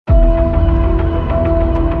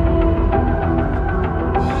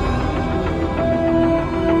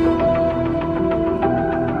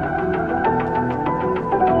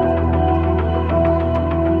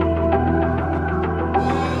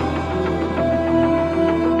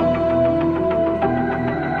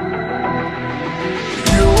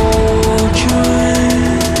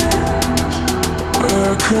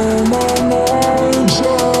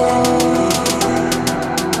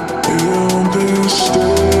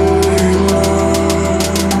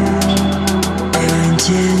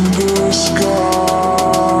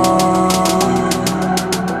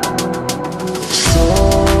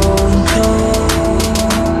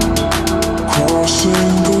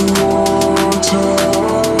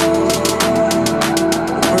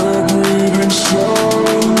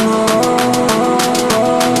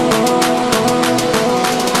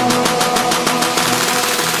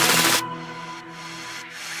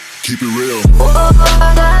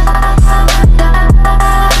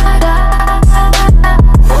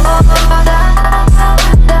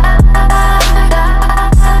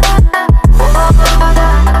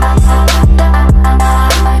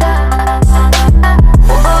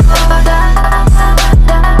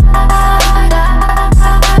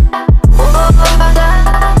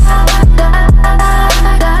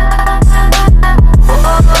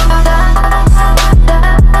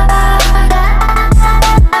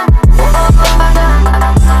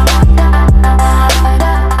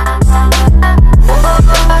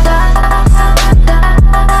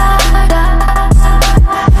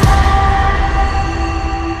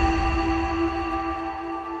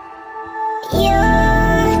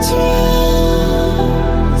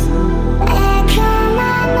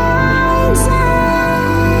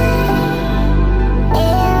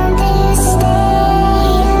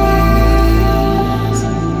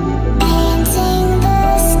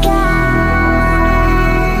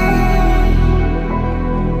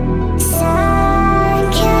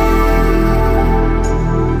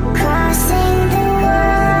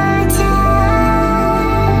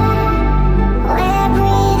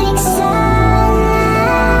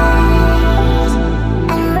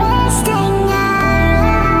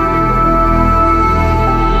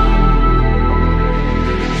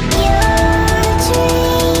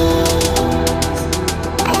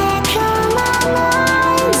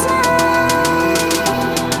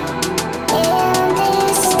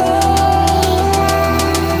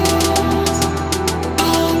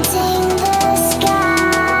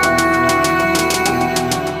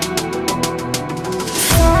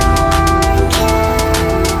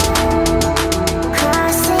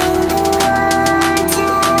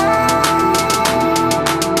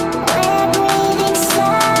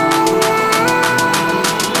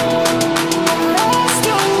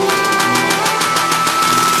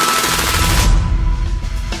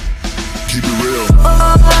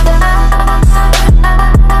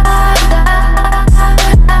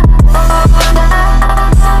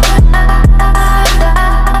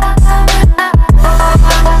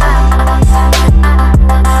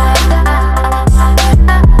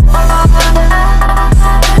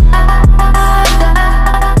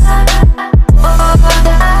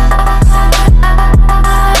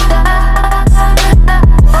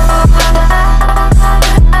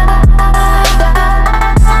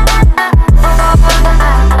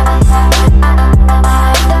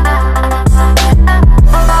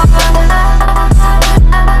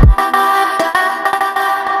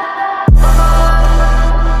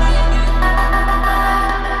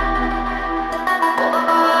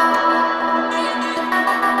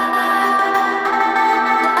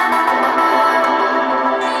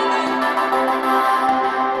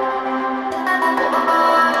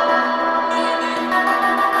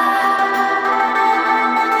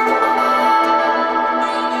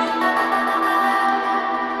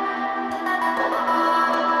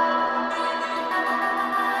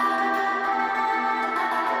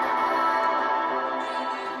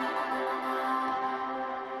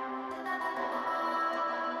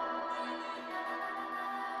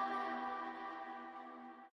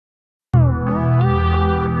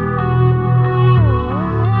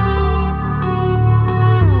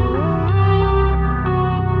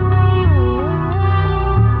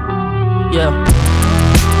Yeah.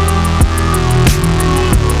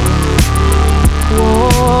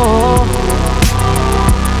 Whoa.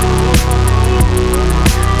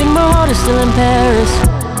 Think my heart is still in Paris.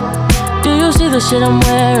 Do you see the shit I'm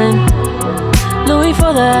wearing? Louis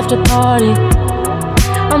for the after party.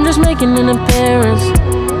 I'm just making an appearance,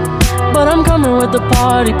 but I'm coming with the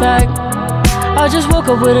party pack. I just woke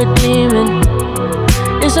up with a demon.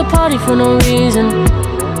 It's a party for no reason.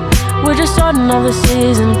 We're just starting off the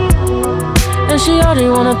season, and she already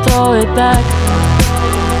wanna throw it back.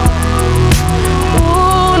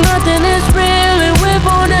 Ooh, nothing is real and we're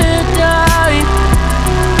born to die.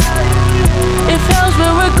 If hell's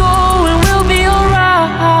where we're going, we'll be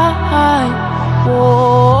alright.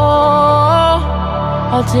 Whoa,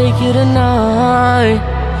 I'll take you tonight.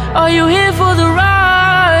 Are you here for the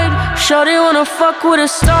ride? Shawty wanna fuck with a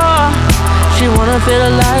star. She wanna feel the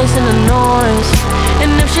lights and the noise.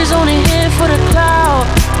 And if she's only here for the clout,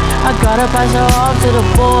 I gotta pass her off to the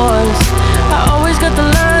boys. I always got the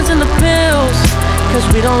lines and the pills, cause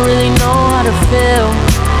we don't really know how to feel.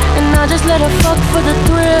 And I just let her fuck for the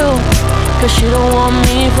thrill, cause she don't want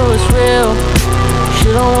me for what's real. She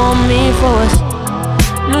don't want me for what's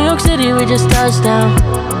New York City, we just touched down.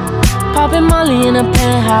 Popping Molly in a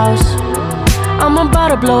penthouse. I'm about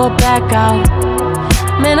to blow her back out.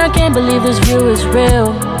 Man, I can't believe this view is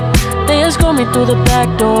real. They escort me through the back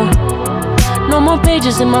door. No more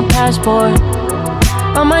pages in my passport.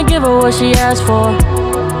 I might give her what she asked for.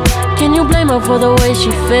 Can you blame her for the way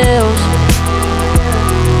she feels?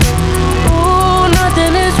 Ooh,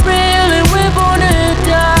 nothing is real and we're born to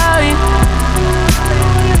die.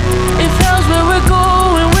 If hell's where we're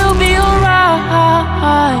going, we'll be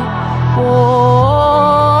alright.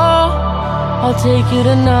 Whoa, I'll take you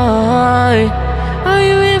tonight. Are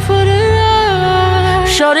you here for the ride?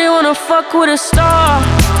 Shawty wanna fuck with a star.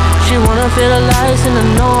 She wanna feel the lights and the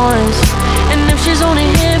noise. And if she's only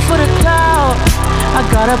here for the clout, I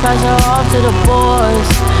gotta pass her off to the boys.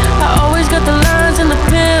 I always got the lines and the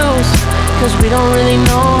pills, cause we don't really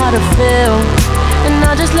know how to feel. And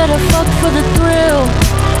I just let her fuck for the thrill,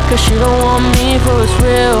 cause she don't want me for what's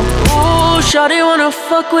real. Ooh, shawty wanna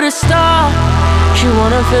fuck with a star. She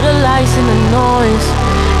wanna feel the lights and the noise.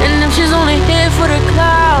 And if she's only here for the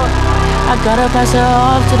clout, I gotta pass her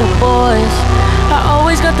off to the boys. I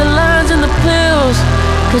always got the lines and the pills,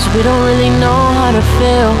 cause we don't really know how to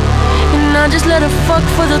feel. And I just let her fuck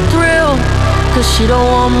for the thrill, cause she don't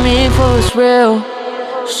want me for what's real.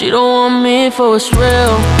 She don't want me for what's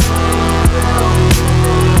real.